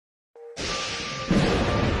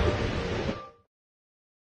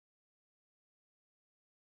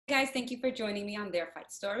Guys, thank you for joining me on Their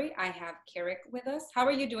Fight Story. I have Kirik with us. How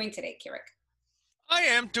are you doing today, Kirik? I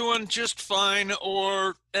am doing just fine,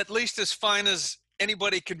 or at least as fine as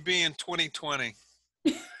anybody can be in 2020.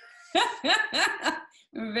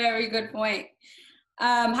 Very good point.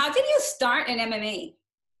 How did you start in MMA?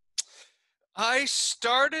 I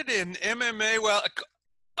started in MMA, well,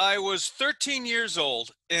 I was 13 years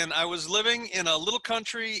old, and I was living in a little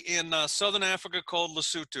country in southern Africa called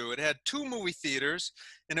Lesotho. It had two movie theaters,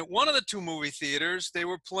 and at one of the two movie theaters, they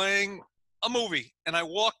were playing a movie. And I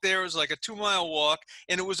walked there, it was like a 2-mile walk,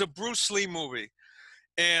 and it was a Bruce Lee movie.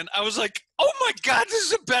 And I was like, oh my God, this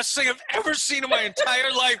is the best thing I've ever seen in my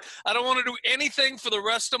entire life. I don't want to do anything for the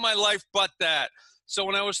rest of my life but that. So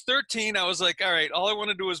when I was 13, I was like, all right, all I want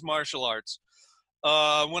to do is martial arts.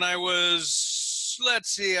 When I was,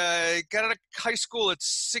 let's see, I got out of high school at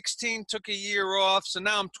 16, took a year off. So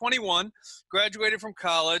now I'm 21, graduated from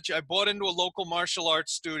college. I bought into a local martial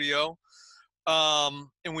arts studio,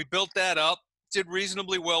 and we built that up, did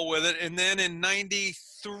reasonably well with it. And then in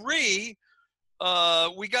 93,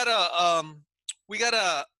 we got a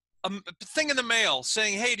thing in the mail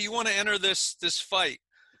saying, hey, do you want to enter this fight?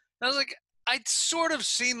 And I was like, I'd sort of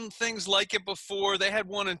seen things like it before. They had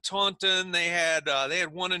one in Taunton. They had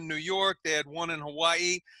one in New York. They had one in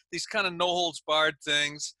Hawaii. These kind of no holds barred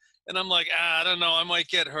things. And I'm like, I don't know, I might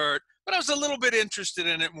get hurt. But I was a little bit interested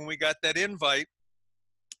in it when we got that invite.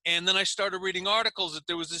 And then I started reading articles that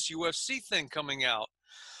there was this UFC thing coming out.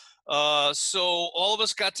 So all of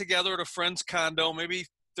us got together at a friend's condo, maybe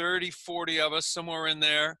 30, 40 of us, somewhere in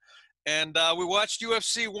there. And we watched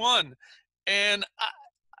UFC 1. And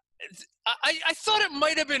I thought it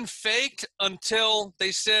might have been faked until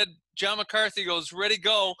they said, John McCarthy goes, ready,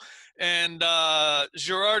 go. And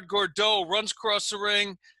Gerard Gordeau runs across the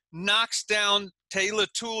ring, knocks down Taylor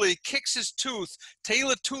Tooley, kicks his tooth.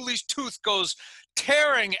 Taylor Tooley's tooth goes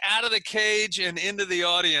tearing out of the cage and into the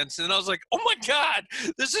audience. And I was like, oh my God,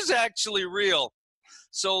 this is actually real.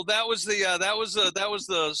 So that was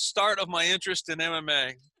the start of my interest in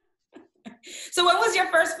MMA. So what was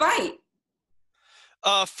your first fight?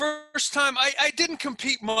 First time, I didn't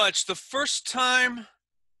compete much. The first time,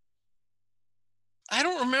 I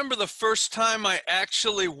don't remember the first time I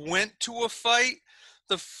actually went to a fight.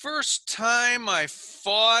 The first time I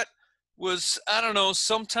fought was, I don't know,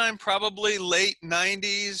 sometime probably late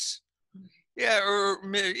 90s. Yeah,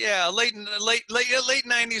 late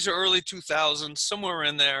 90s or early 2000s, somewhere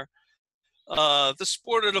in there. The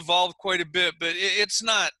sport had evolved quite a bit, but it's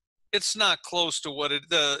not close to what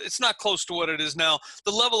it's not close to what it is now.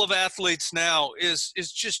 The level of athletes now is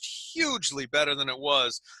just hugely better than it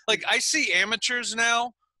was. Like, I see amateurs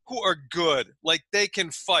now who are good. Like, they can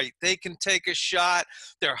fight, they can take a shot,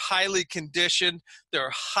 they're highly conditioned,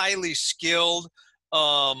 they're highly skilled.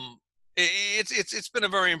 It's been a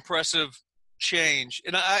very impressive change.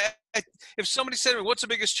 And if somebody said to me, what's the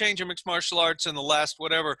biggest change in mixed martial arts in the last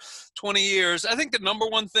 20 years, I think the number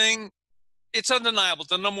one thing, it's undeniable,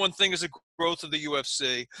 the number one thing is the growth of the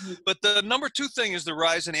UFC. But the number two thing is the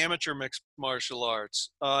rise in amateur mixed martial arts.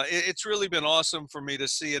 It's really been awesome for me to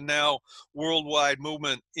see a now worldwide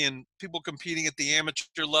movement in people competing at the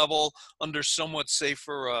amateur level under somewhat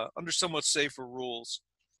safer rules.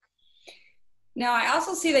 Now, I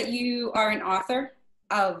also see that you are an author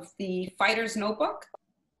of the Fighter's Notebook.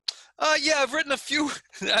 Yeah, I've written a few.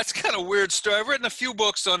 That's kind of a weird story. I've written a few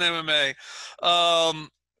books on MMA.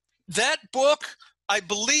 That book, I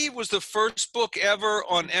believe, was the first book ever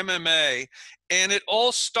on MMA, and it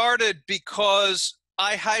all started because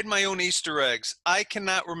I hide my own Easter eggs. I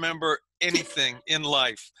cannot remember anything in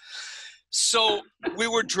life. So we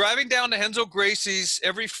were driving down to Renzo Gracie's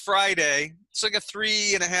every Friday. It's like a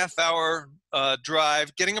 3.5-hour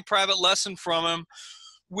drive, getting a private lesson from him.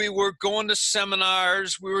 We were going to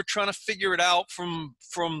seminars. We were trying to figure it out from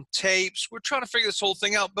tapes. We're trying to figure this whole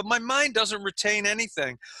thing out, but my mind doesn't retain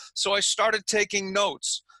anything. So I started taking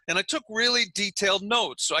notes, and I took really detailed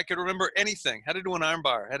notes so I could remember anything. How to do an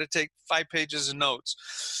armbar, how to take 5 pages of notes.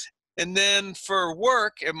 And then for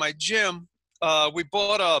work at my gym, we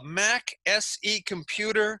bought a Mac SE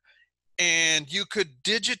computer, and you could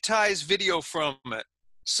digitize video from it.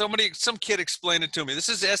 Some kid explained it to me. This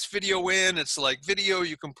is S-Video in. It's like video,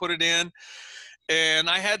 you can put it in. And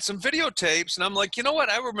I had some videotapes, and I'm like, you know what?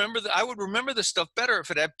 I would remember this stuff better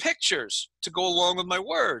if it had pictures to go along with my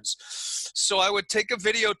words. So I would take a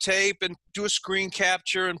videotape and do a screen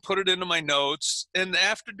capture and put it into my notes. And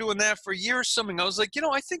after doing that for a year or something, I was like, you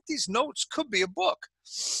know, I think these notes could be a book.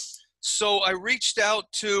 So I reached out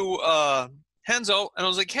to Renzo, and I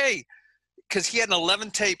was like, hey, because he had an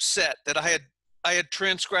 11-tape set that I had I had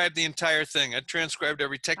transcribed the entire thing. I'd transcribed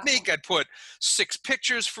every technique. I'd put 6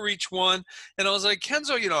 pictures for each one. And I was like,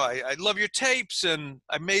 Kenzo, you know, I love your tapes, and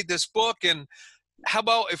I made this book, and how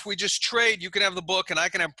about if we just trade? You can have the book and I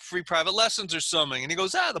can have free private lessons or something. And he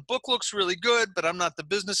goes, the book looks really good, but I'm not the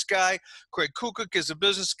business guy. Craig Kukuk is a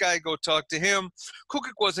business guy. Go talk to him.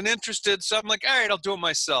 Kukuk wasn't interested. So I'm like, all right, I'll do it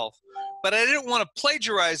myself. But I didn't want to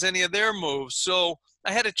plagiarize any of their moves. So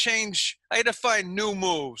I had to change. I had to find new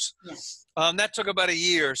moves. Yes. That took about a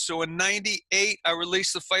year. So in 98, I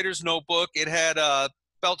released the Fighter's Notebook. It had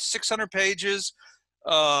about 600 pages.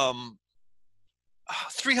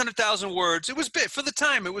 300,000 words. It was big for the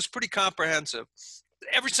time. It was pretty comprehensive.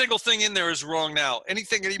 Every single thing in there is wrong now.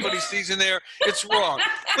 Anything anybody sees in there, it's wrong.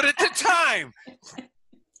 But at the time,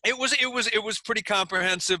 it was pretty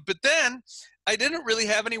comprehensive. But then I didn't really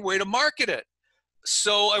have any way to market it.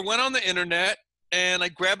 So I went on the internet and I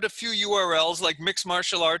grabbed a few URLs like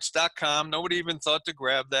mixedmartialarts.com. Nobody even thought to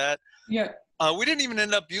grab that. Yeah. We didn't even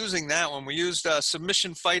end up using that one. We used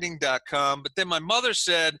submissionfighting.com. But then my mother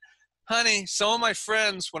said, honey, some of my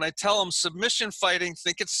friends, when I tell them submission fighting,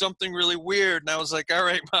 think it's something really weird. And I was like, all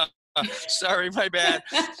right, Mom, sorry, my bad.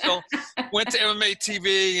 So went to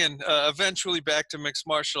MMATV and eventually back to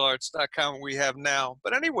mixedmartialarts.com we have now.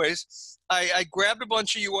 But anyways, I grabbed a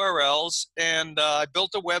bunch of URLs and I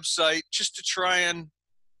built a website just to try and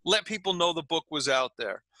let people know the book was out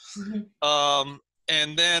there. Mm-hmm.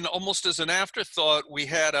 And then almost as an afterthought, we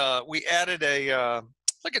added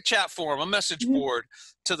like a chat forum, a message board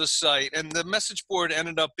to the site. And the message board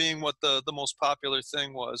ended up being what the most popular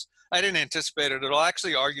thing was. I didn't anticipate it at all. I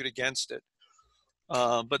actually argued against it.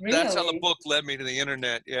 But really? That's how the book led me to the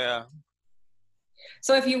internet. Yeah.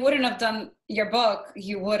 So if you wouldn't have done your book,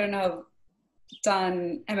 you wouldn't have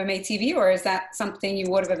done MMA TV, or is that something you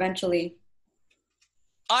would have eventually?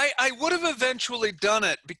 I would have eventually done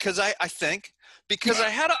it because I think I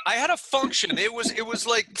had a function. It was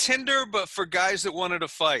like Tinder, but for guys that wanted to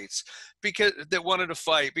fight.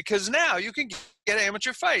 Because now you can get an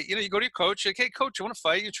amateur fight. You know, you go to your coach, like, hey coach, you want to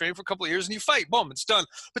fight? You train for a couple of years and you fight. Boom, it's done.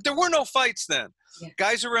 But there were no fights then. Yeah.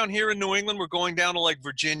 Guys around here in New England were going down to like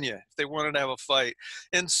Virginia if they wanted to have a fight.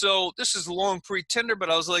 And so this is long pre-Tinder, but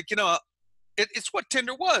I was like, you know, it's what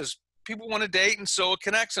Tinder was. People want to date, and so it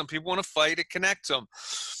connects them. People want to fight, it connects them.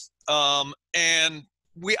 And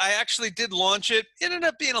I actually did launch it. It ended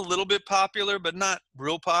up being a little bit popular, but not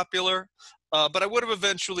real popular. But I would have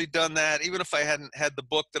eventually done that, even if I hadn't had the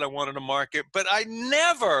book that I wanted to market. But I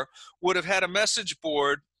never would have had a message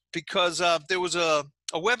board because there was a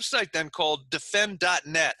website then called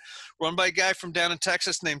defend.net, run by a guy from down in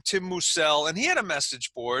Texas named Tim Musell, and he had a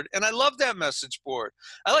message board, and I loved that message board.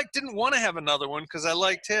 I didn't want to have another one because I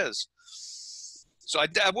liked his. So I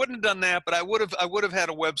wouldn't have done that, but I would have had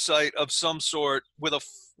a website of some sort with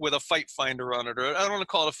a fight finder on it, or I don't want to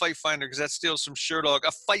call it a fight finder because that steals from Sherdog.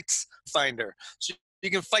 A fights finder, so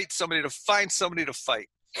you can fight somebody to find somebody to fight.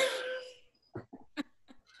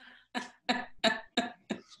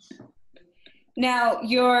 Now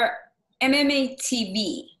your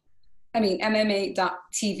MMA.TV,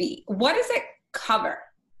 what does it cover?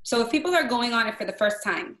 So if people are going on it for the first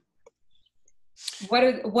time,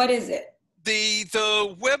 what is it?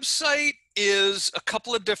 The website is a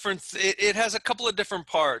couple of different. It has a couple of different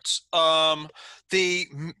parts.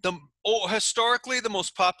 Historically, the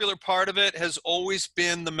most popular part of it has always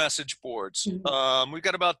been the message boards. Mm-hmm. We've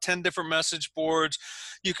got about 10 different message boards.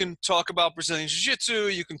 You can talk about Brazilian Jiu-Jitsu.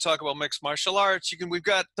 You can talk about mixed martial arts. We've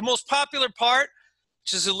got the most popular part,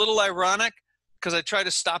 which is a little ironic because I tried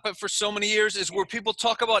to stop it for so many years, is where people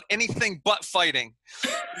talk about anything but fighting.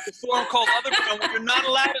 There's a forum called Other Ground where you're not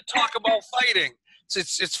allowed to talk about fighting.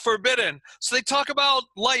 It's forbidden. So they talk about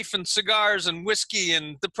life and cigars and whiskey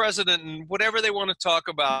and the president and whatever they want to talk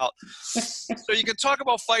about. So you can talk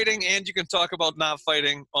about fighting and you can talk about not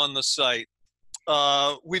fighting on the site.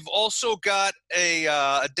 We've also got a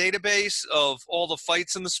database of all the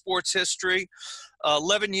fights in the sport's history.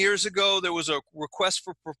 11 years ago, there was a request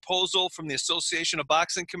for proposal from the Association of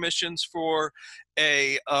Boxing Commissions for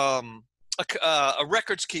a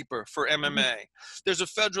records keeper for MMA. Mm-hmm. There's a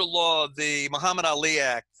federal law, the Muhammad Ali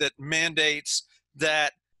Act, that mandates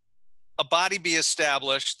that a body be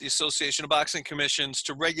established, the Association of Boxing Commissions,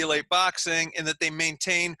 to regulate boxing, and that they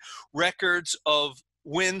maintain records of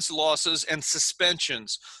wins, losses, and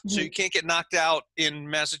suspensions. Mm-hmm. So you can't get knocked out in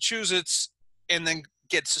Massachusetts and then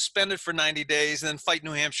get suspended for 90 days and then fight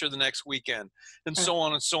New Hampshire the next weekend, and so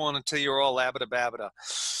on until you're all abada-babada.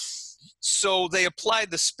 So they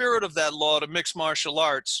applied the spirit of that law to mixed martial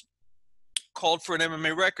arts. called for an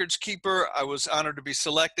MMA records keeper. I was honored to be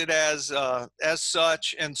selected as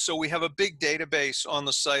such. And so we have a big database on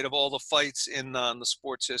the site of all the fights in the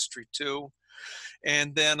sports history too.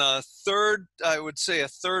 And then I would say a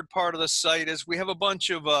third part of the site is we have a bunch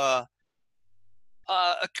of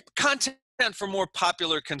content for more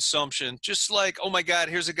popular consumption. Just like, oh my God,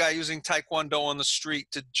 here's a guy using Taekwondo on the street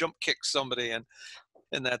to jump kick somebody and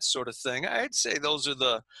that sort of thing. I'd say those are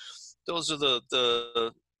the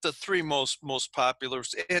three most popular.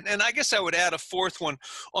 And I guess I would add a fourth one.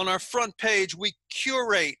 On our front page, we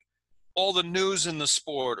curate all the news in the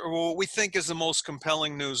sport, or what we think is the most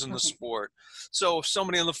compelling news in the sport. So if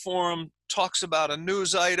somebody on the forum talks about a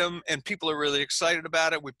news item and people are really excited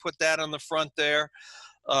about it, we put that on the front there.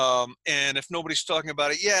 And if nobody's talking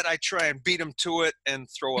about it yet, I try and beat them to it and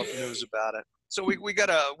throw up news about it. So we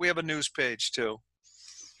have a news page too.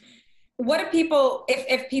 What do people,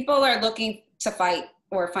 if people are looking to fight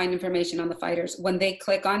or find information on the fighters, when they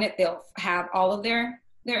click on it, they'll have all of their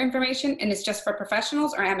information, and it's just for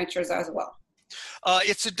professionals or amateurs as well?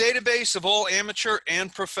 It's a database of all amateur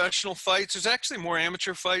and professional fights. There's actually more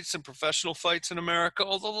amateur fights than professional fights in America,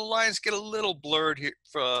 although the lines get a little blurred here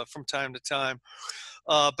from time to time.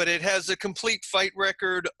 But it has a complete fight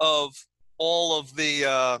record of all the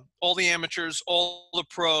amateurs, all the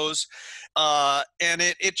pros, and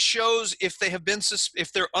it shows if they have been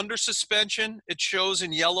if they're under suspension. It shows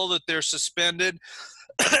in yellow that they're suspended.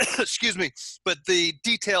 Excuse me, but the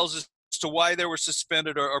details as to why they were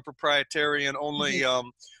suspended are proprietary and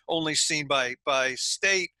only seen by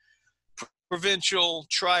state, provincial,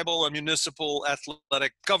 tribal, and municipal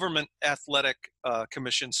government athletic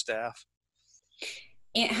commission staff.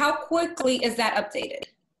 And how quickly is that updated?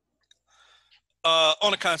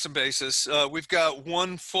 On a constant basis. We've got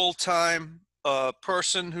one full-time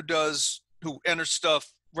person who enters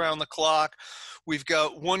stuff around the clock. We've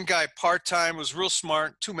got one guy part-time who's real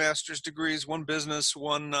smart, 2 master's degrees, one business,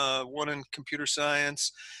 one in computer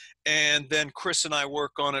science, and then Chris and I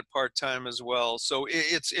work on it part-time as well. So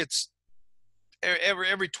it's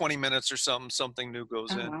every 20 minutes or something new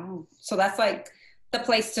goes in. Wow. So that's like the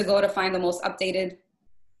place to go to find the most updated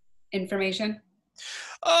information?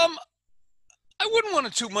 I wouldn't want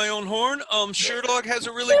to toot my own horn. SureDog has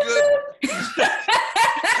a really good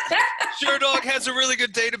SureDog has a really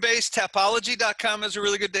good database. Tapology.com has a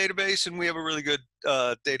really good database, and we have a really good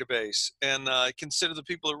database. And I consider the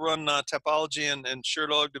people that run Tapology and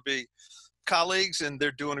SureDog to be colleagues, and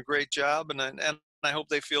they're doing a great job. And I hope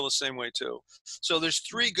they feel the same way too. So there's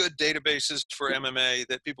 3 good databases for MMA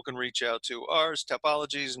that people can reach out to: ours,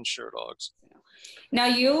 Tapology's, and SureDog's. Now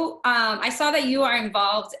I saw that you are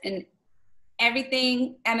involved in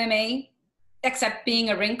everything MMA except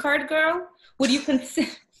being a ring card girl. Would you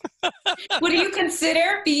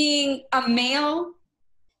consider being a male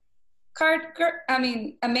card girl? I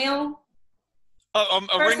mean, a male a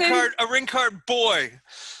ring card boy.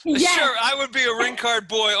 Yes. Sure, I would be a ring card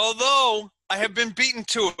boy, although I have been beaten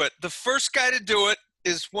to it. The first guy to do it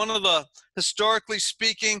is one of the, historically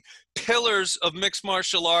speaking, pillars of mixed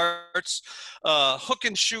martial arts. Hook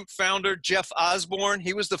and Shoot founder Jeff Osborne.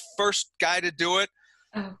 He was the first guy to do it.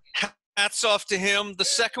 Oh. Hats off to him. The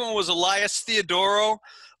second one was Elias Theodoro.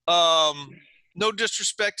 No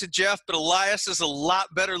disrespect to Jeff, but Elias is a lot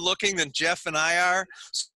better looking than Jeff and I are.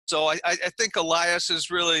 So I think Elias is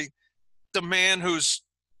really the man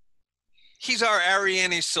he's our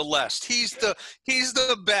Ariane Celeste. He's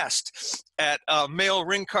the best at male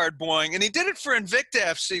ring card boying, and he did it for Invicta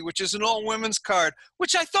FC, which is an all-women's card,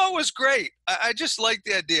 which I thought was great. I just like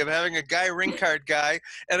the idea of having a guy ring card guy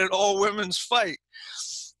at an all-women's fight.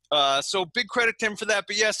 So big credit to him for that.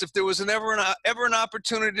 But yes, if there was ever an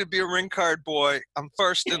opportunity to be a ring card boy, I'm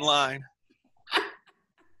first in line.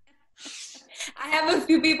 I have a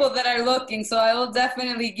few people that are looking, so I will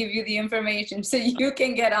definitely give you the information so you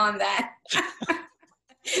can get on that.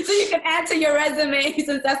 So you can add to your resume,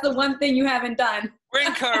 since that's the one thing you haven't done.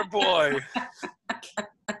 Ring card boy.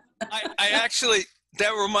 I actually,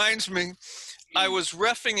 that reminds me, I was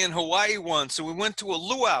reffing in Hawaii once, and we went to a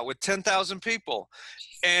luau with 10,000 people.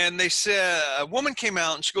 And they said, a woman came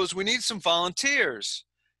out and she goes, "We need some volunteers."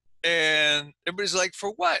 And everybody's like,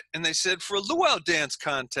 "For what?" And they said, "For a luau dance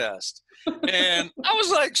contest." And I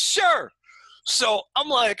was like, "Sure." So I'm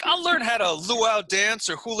like, I'll learn how to luau dance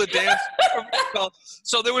or hula dance.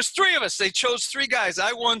 So there was 3 of us. They chose 3 guys.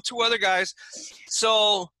 I won, 2 other guys.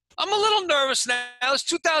 So I'm a little nervous now. There's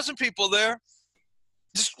 2,000 people there.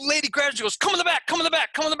 this lady grabs, she goes, come in the back, come in the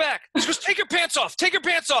back, come in the back. She goes, take your pants off, take your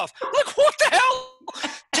pants off. I'm like, what the hell?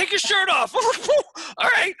 Take your shirt off. I'm like, all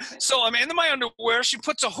right. So I'm in my underwear. She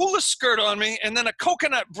puts a hula skirt on me and then a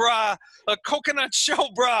coconut bra, a coconut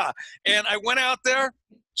shell bra. And I went out there.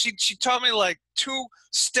 She taught me like 2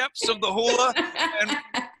 steps of the hula. And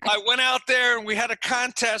I went out there and we had a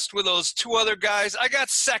contest with those 2 other guys. I got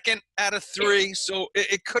 2nd out of 3, so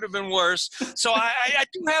it could have been worse. So I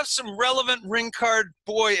do have some relevant ring card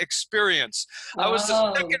boy experience. I was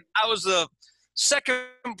the second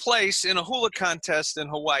place in a hula contest in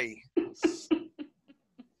Hawaii.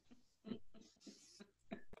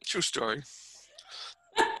 True story.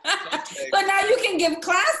 But now you can give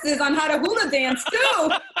classes on how to hula dance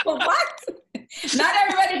too. But what? Not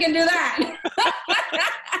everybody can do that.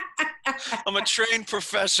 I'm a trained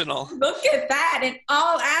professional. Look at that in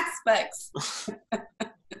all aspects.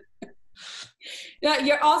 Now,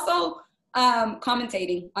 you're also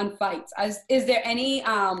commentating on fights. Is there any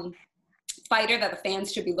fighter that the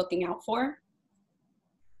fans should be looking out for?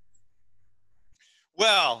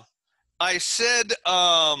 Well, I said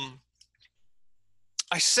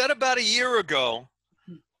about a year ago,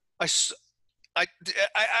 I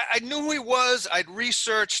knew who he was. I'd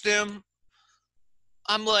researched him.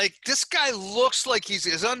 I'm like, this guy looks like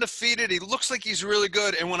he's undefeated. He looks like he's really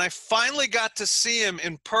good. And when I finally got to see him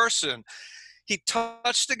in person, he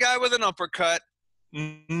touched the guy with an uppercut,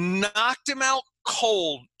 knocked him out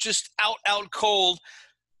cold, just out cold.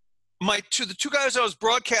 The 2 guys I was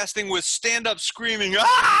broadcasting with stand up screaming,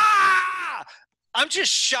 ah! I'm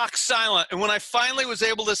just shocked silent. And when I finally was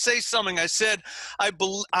able to say something, I said,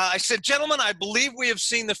 gentlemen, I believe we have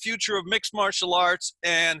seen the future of mixed martial arts,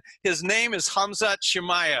 and his name is Khamzat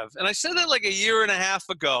Chimaev. And I said that like a year and a half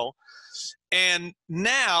ago. And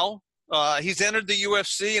now he's entered the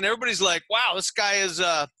UFC, and everybody's like, wow, this guy is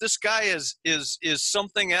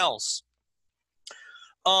something else.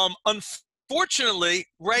 Unfortunately,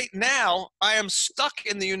 right now, I am stuck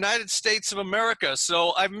in the United States of America.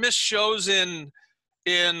 So I've missed shows in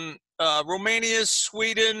Romania,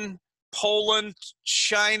 Sweden, Poland,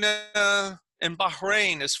 China, and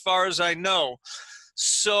Bahrain, as far as I know.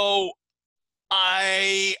 So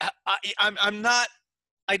I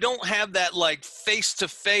don't have that like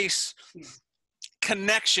face-to-face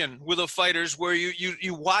connection with the fighters where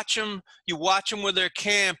you watch them with their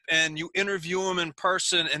camp and you interview them in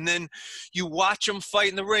person and then you watch them fight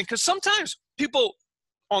in the ring. Because sometimes people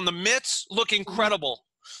on the mitts look incredible.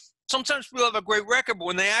 Sometimes people have a great record, but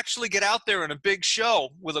when they actually get out there in a big show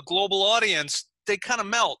with a global audience, they kind of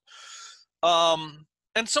melt.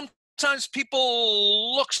 And sometimes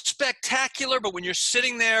people look spectacular, but when you're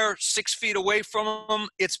sitting there 6 feet away from them,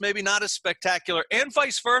 it's maybe not as spectacular, and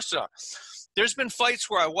vice versa. There's been fights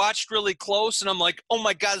where I watched really close and I'm like, oh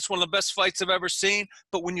my God, it's one of the best fights I've ever seen.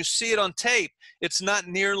 But when you see it on tape, it's not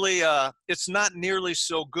nearly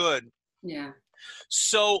so good. Yeah.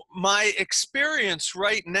 So my experience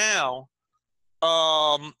right now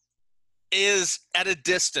is at a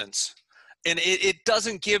distance, and it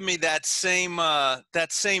doesn't give me that same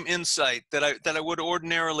insight that I would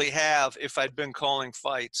ordinarily have if I'd been calling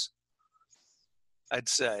fights, I'd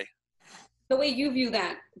say. The way you view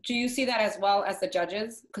that, do you see that as well as the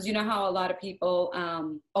judges? Because you know how a lot of people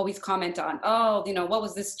always comment on, oh, what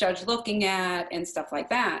was this judge looking at and stuff like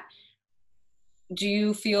that. Do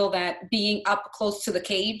you feel that being up close to the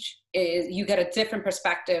cage you get a different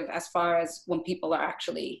perspective as far as when people are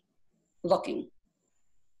actually looking?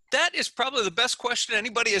 That is probably the best question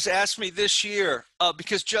anybody has asked me this year,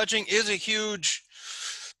 because judging is a huge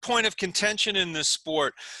point of contention in this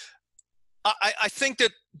sport. I think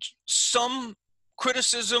that some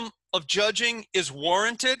criticism of judging is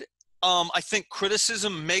warranted. I think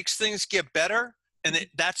criticism makes things get better, and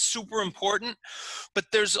that's super important. But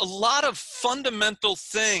there's a lot of fundamental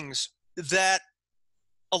things that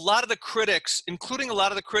a lot of the critics, including a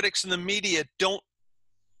lot of the critics in the media,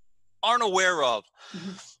 aren't aware of.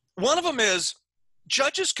 Mm-hmm. One of them is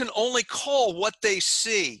judges can only call what they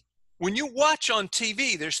see. When you watch on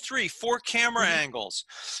TV, there's 3-4 camera mm-hmm. angles,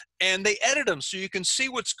 and they edit them so you can see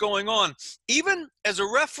what's going on. Even as a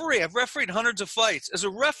referee, I've refereed hundreds of fights. As a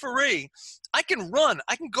referee, I can run.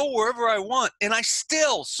 I can go wherever I want, and I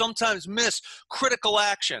still sometimes miss critical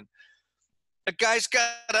action. A guy's got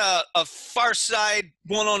a far side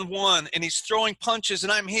one-on-one, and he's throwing punches,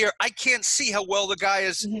 and I'm here. I can't see how well the guy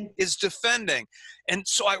is defending. And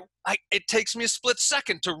so it takes me a split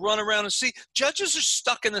second to run around and see. Judges are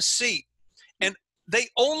stuck in a seat, and they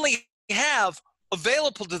only have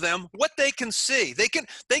available to them what they can see. They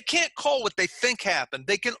can't call what they think happened.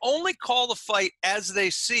 They can only call the fight as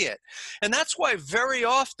they see it. And that's why very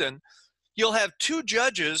often you'll have two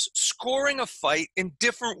judges scoring a fight in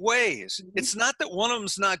different ways. Mm-hmm. It's not that one of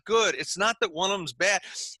them's not good. It's not that one of them's bad.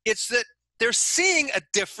 It's that they're seeing a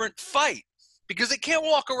different fight because they can't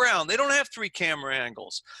walk around. They don't have 3 camera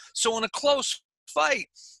angles. So in a close fight,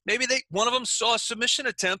 maybe one of them saw a submission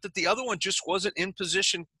attempt that the other one just wasn't in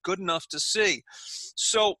position good enough to see.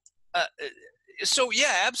 So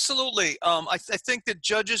yeah, absolutely. I think that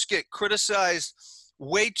judges get criticized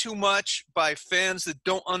way too much by fans that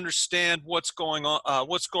don't understand what's going on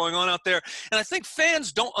out there. And I think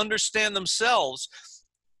fans don't understand themselves.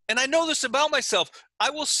 And I know this about myself. I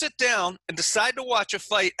will sit down and decide to watch a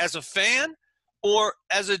fight as a fan or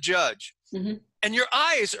as a judge. Mm-hmm. And your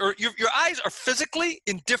eyes are physically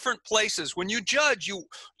in different places. When you judge, you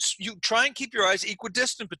try and keep your eyes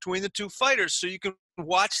equidistant between the two fighters so you can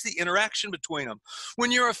watch the interaction between them.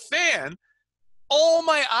 When you're a fan, all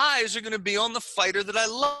my eyes are going to be on the fighter that I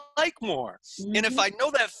like more. Mm-hmm. And if I know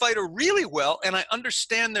that fighter really well and I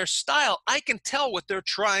understand their style, I can tell what they're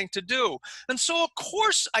trying to do. And so, of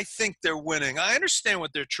course, I think they're winning. I understand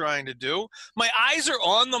what they're trying to do. My eyes are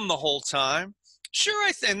on them the whole time.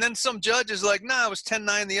 Sure, and then some judge is like, nah, it was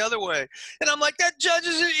 10-9 the other way. And I'm like, that judge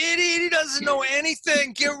is an idiot. He doesn't know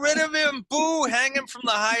anything. Get rid of him. Boo, hang him from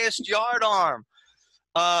the highest yard arm.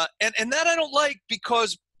 And that I don't like,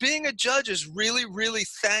 because being a judge is really, really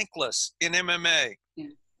thankless in MMA. Yeah.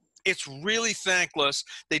 It's really thankless.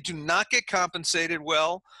 They do not get compensated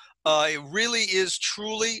well. It really is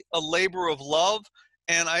truly a labor of love.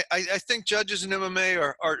 And I think judges in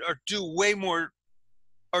MMA are due way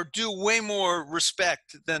more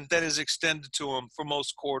respect than that is extended to them for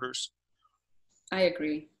most quarters. I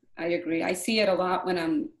agree. I see it a lot when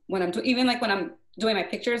I'm even like when I'm doing my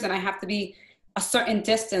pictures and I have to be a certain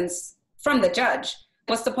distance from the judge.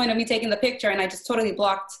 What's the point of me taking the picture and I just totally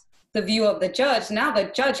blocked the view of the judge? Now the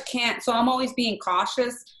judge can't. So I'm always being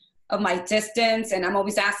cautious of my distance, and I'm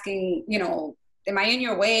always asking, am I in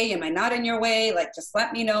your way? Am I not in your way? Like, just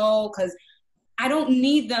let me know, because I don't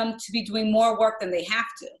need them to be doing more work than they have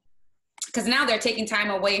to. Because now they're taking time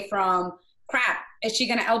away from, crap, is she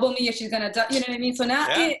going to elbow me? Is she going to, you know what I mean? So now,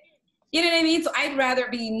 you know what I mean? So I'd rather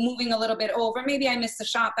be moving a little bit over. Maybe I missed a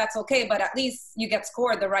shot. That's okay. But at least you get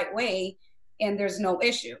scored the right way and there's no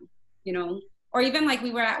issue, Or even like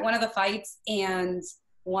we were at one of the fights and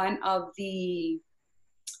one of the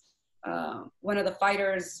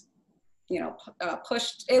fighters,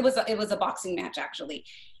 pushed. It was a boxing match, actually.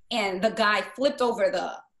 And the guy flipped over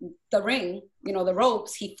the ring, the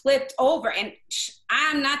ropes. He flipped over, and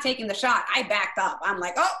I'm not taking the shot. I backed up. I'm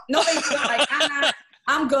like, oh, no, thank you. Like,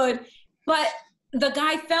 I'm good. But the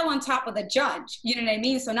guy fell on top of the judge. You know what I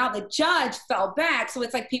mean? So now the judge fell back. So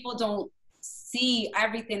it's like people don't see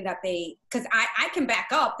everything that because I can back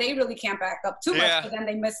up. They really can't back up too much, but then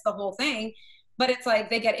they miss the whole thing. But it's like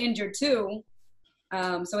they get injured too.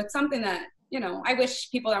 So it's something that, I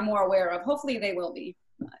wish people are more aware of. Hopefully they will be.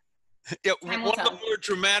 Yeah, one of the more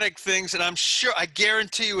dramatic things, and I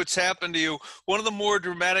guarantee you it's happened to you, one of the more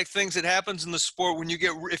dramatic things that happens in the sport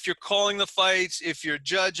if you're calling the fights, if you're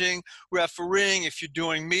judging, refereeing, if you're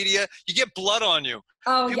doing media, you get blood on you.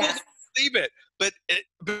 Oh, People yes. don't believe it.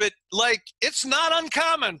 But like, it's not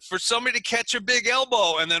uncommon for somebody to catch a big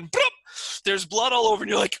elbow and then bloop, there's blood all over and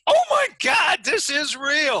you're like, oh my God, this is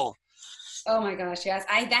real. Oh my gosh, yes.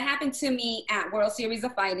 That happened to me at World Series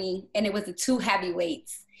of Fighting, and it was the 2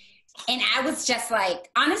 heavyweights. And I was just like,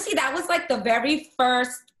 honestly, that was like the very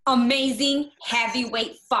first amazing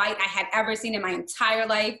heavyweight fight I had ever seen in my entire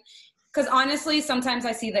life. Because honestly, sometimes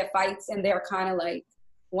I see their fights and they're kind of like,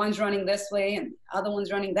 one's running this way and the other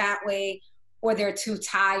one's running that way, or they're too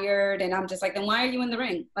tired. And I'm just like, then why are you in the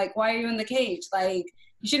ring? Like, why are you in the cage? Like,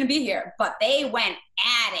 you shouldn't be here. But they went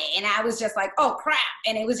at it. And I was just like, oh, crap.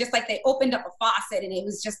 And it was just like they opened up a faucet and it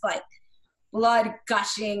was just like blood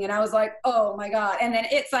gushing. And I was like, oh, my God. And then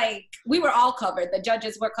it's like we were all covered. The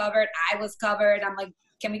judges were covered. I was covered. I'm like,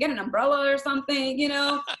 can we get an umbrella or something,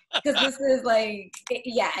 because this is like,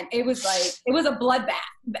 it was a bloodbath.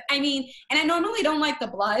 I mean, and I normally don't like the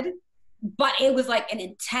blood, but it was like an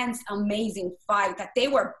intense, amazing fight that they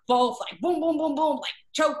were both like boom, boom, boom, boom, like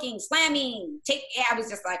choking, slamming, I was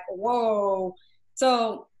just like, whoa.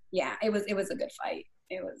 So yeah, it was a good fight.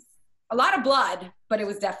 It was a lot of blood, but it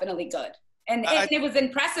was definitely good. And it was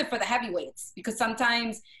impressive for the heavyweights, because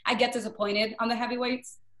sometimes I get disappointed on the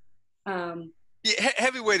heavyweights. Yeah,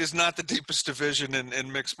 heavyweight is not the deepest division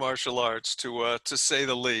in mixed martial arts, to say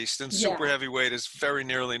the least, and super Yeah. heavyweight is very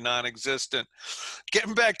nearly non-existent.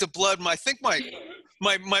 Getting back to blood, I think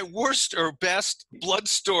my worst or best blood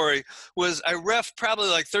story was I ref probably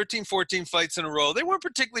like 13, 14 fights in a row. They weren't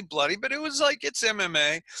particularly bloody, but it was like, it's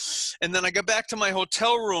MMA. And then I got back to my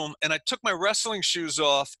hotel room and I took my wrestling shoes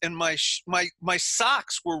off, and my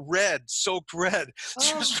socks were red, soaked red,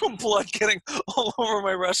 just from blood getting all over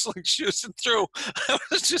my wrestling shoes and through. I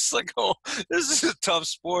was just like, oh, this is a tough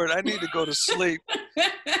sport. I need to go to sleep.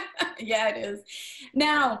 Yeah, it is.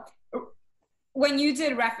 Now, when you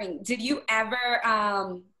did reffing, did you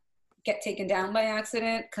ever get taken down by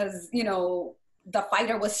accident? Because, you know, the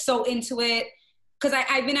fighter was so into it. Because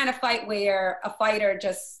I've been at a fight where a fighter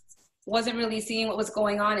just wasn't really seeing what was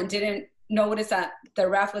going on and didn't notice that the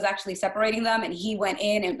ref was actually separating them, and he went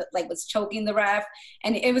in and like was choking the ref,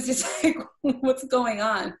 and it was just like, what's going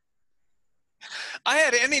on? I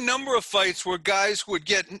had any number of fights where guys would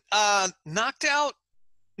get knocked out.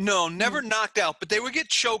 No, never knocked out, but they would get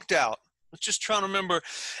choked out. I was just trying to remember.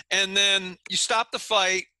 And then you stop the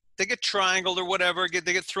fight, they get triangled or whatever,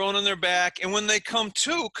 they get thrown on their back. And when they come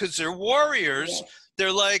to, because they're warriors,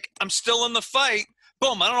 they're like, I'm still in the fight.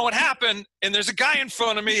 Boom, I don't know what happened, and there's a guy in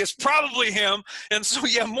front of me. It's probably him. And so,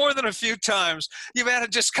 yeah, more than a few times, you've had to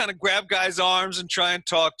just kind of grab guys' arms and try and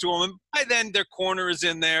talk to them. And by then, their corner is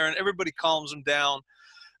in there, and everybody calms them down.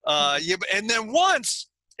 Yeah, and then once,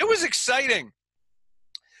 it was exciting.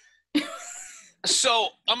 So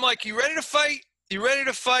I'm like, you ready to fight? You ready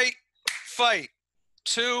to fight? Fight.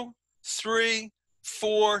 2, 3,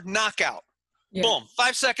 4, knockout. Yeah. Boom,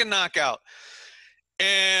 5-second knockout.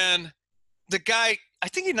 And the guy, I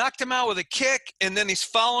think he knocked him out with a kick, and then he's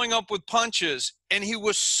following up with punches. And he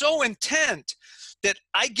was so intent that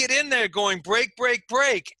I get in there going, break, break,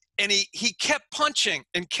 break. And he kept punching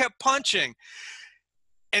and kept punching.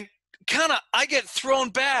 And kind of, I get thrown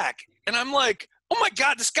back. And I'm like, oh my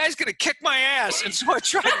God, this guy's going to kick my ass. And so I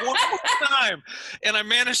tried one more time, and I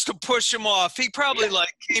managed to push him off. He probably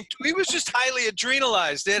he was just highly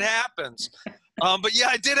adrenalized. It happens. But yeah,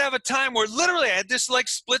 I did have a time where literally I had this like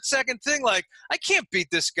split-second thing, like, I can't beat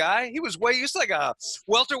this guy. He was like a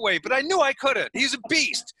welterweight, but I knew I couldn't. He's a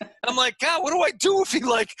beast. I'm like, God, what do I do if he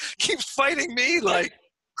like keeps fighting me? Like,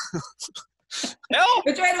 help!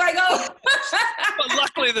 Which way do I go? But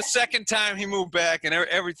luckily the second time he moved back and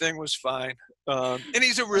everything was fine. And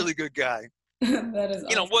he's a really good guy. That is awesome.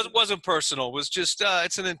 You know, wasn't personal. It was just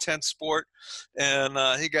it's an intense sport,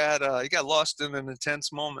 and he got lost in an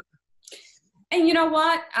intense moment. And you know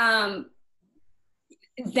what?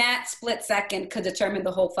 That split second could determine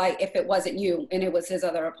the whole fight if it wasn't you and it was his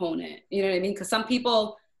other opponent. You know what I mean? Because some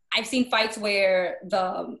people, I've seen fights where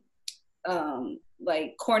the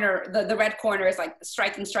like corner, the red corner is like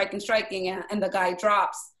striking, and the guy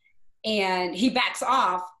drops and he backs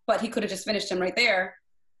off, but he could have just finished him right there.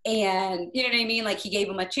 And you know what I mean? Like he gave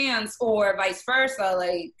him a chance, or vice versa.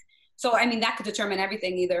 Like, so I mean, that could determine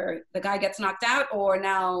everything. Either the guy gets knocked out, or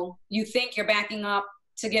now you think you're backing up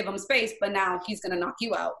to give him space, but now he's going to knock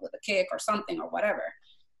you out with a kick or something or whatever.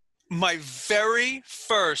 My very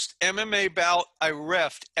first MMA bout I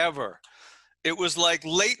reffed ever. It was like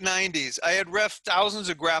late 90s. I had reffed thousands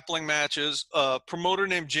of grappling matches. A promoter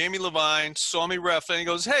named Jamie Levine saw me ref, and he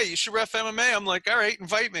goes, hey, you should ref MMA. I'm like, all right,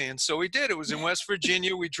 invite me. And so we did. It was in West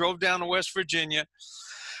Virginia. We drove down to West Virginia.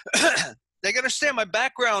 They got to understand my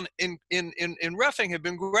background in reffing had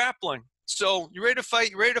been grappling. So you ready to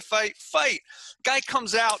fight? You ready to fight? Fight. Guy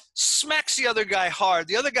comes out, smacks the other guy hard.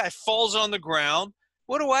 The other guy falls on the ground.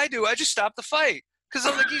 What do? I just stop the fight because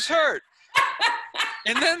I'm like, he's hurt.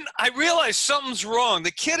 And then I realized something's wrong.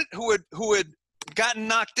 The kid who had gotten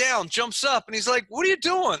knocked down jumps up and he's like, what are you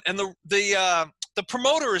doing? And the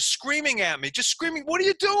promoter is screaming at me, just screaming, what are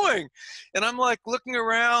you doing? And I'm like looking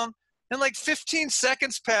around, and like 15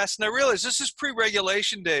 seconds passed, and I realized this is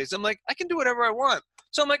pre-regulation days. I'm like, I can do whatever I want.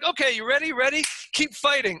 So I'm like, okay, you ready? Ready? Keep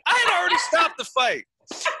fighting. I had already stopped the fight.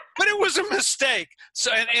 But it was a mistake.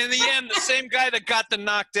 So and in the end, the same guy that got the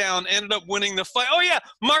knockdown ended up winning the fight. Oh, yeah,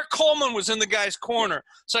 Mark Coleman was in the guy's corner.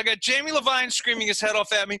 So I got Jamie Levine screaming his head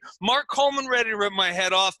off at me, Mark Coleman ready to rip my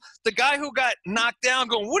head off, the guy who got knocked down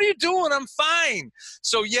going, what are you doing? I'm fine.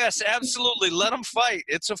 So, yes, absolutely, let him fight.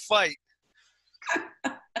 It's a fight.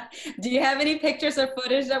 Do you have any pictures or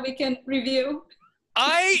footage that we can review?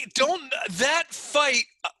 I don't. That fight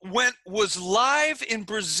was live in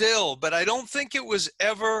Brazil, but I don't think it was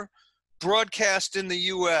ever broadcast in the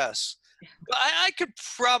U.S. I could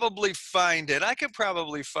probably find it.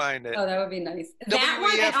 Oh, that would be nice. That WEF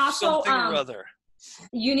one, and also something or other.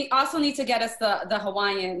 Also need to get us the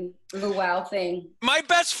Hawaiian luau thing. My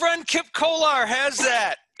best friend Kip Kolar has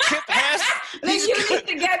that. Kip has. You need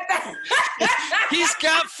to get that. He's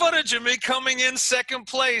got footage of me coming in second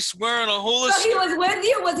place wearing a hula. So he was with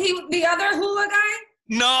you? Was he the other hula guy?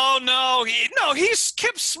 No, he's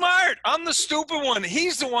Kip's smart. I'm the stupid one.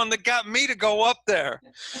 He's the one that got me to go up there,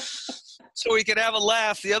 so he could have a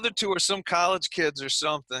laugh. The other two are some college kids or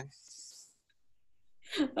something.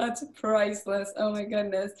 That's priceless. Oh my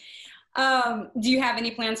goodness. Do you have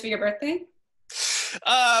any plans for your birthday?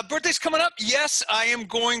 Birthday's coming up. Yes, I am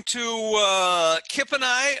going to, Kip and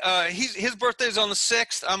I, his birthday is on the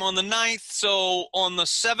 6th. I'm on the 9th. So on the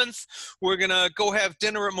 7th, we're going to go have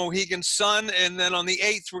dinner at Mohegan Sun. And then on the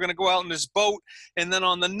 8th, we're going to go out in his boat. And then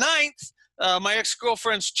on the 9th, my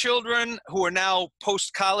ex-girlfriend's children, who are now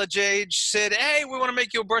post-college age, said, hey, we want to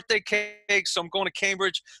make you a birthday cake. So I'm going to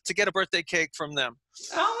Cambridge to get a birthday cake from them.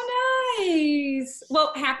 Oh, nice.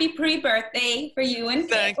 Well, happy pre-birthday for you and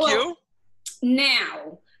Kip. Thank you.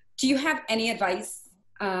 Now, do you have any advice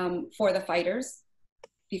for the fighters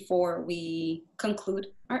before we conclude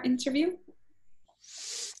our interview?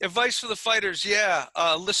 Advice for the fighters, yeah.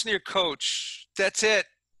 Listen to your coach. That's it.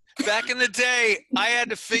 Back in the day, I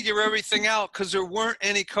had to figure everything out because there weren't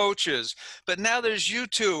any coaches. But now there's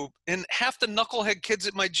YouTube, and half the knucklehead kids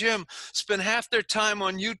at my gym spend half their time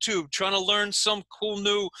on YouTube trying to learn some cool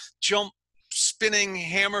new jump spinning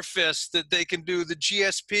hammer fist that they can do. The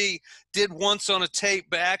GSP did once on a tape,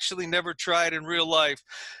 but actually never tried in real life.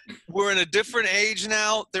 We're in a different age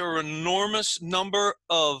now. There are an enormous number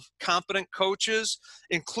of competent coaches,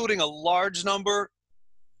 including a large number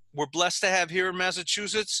we're blessed to have here in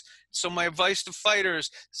Massachusetts. So my advice to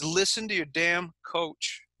fighters is listen to your damn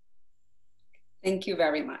coach. Thank you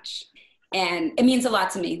very much. And it means a lot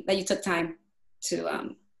to me that you took time to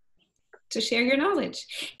share your knowledge.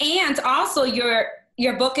 And also your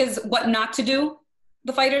book is What Not to Do,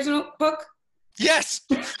 the Fighter's Book? Yes.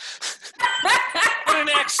 Put an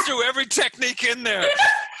X through every technique in there.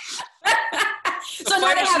 So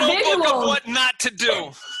now they have visuals. Book of what not to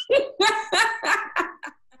do.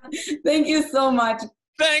 Thank you so much.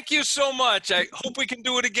 Thank you so much. I hope we can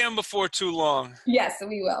do it again before too long. Yes,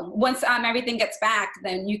 we will. Once everything gets back,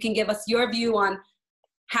 then you can give us your view on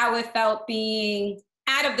how it felt being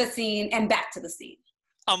out of the scene and back to the scene.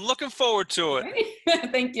 I'm looking forward to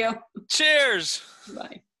it. Thank you. Cheers.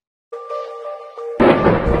 Bye.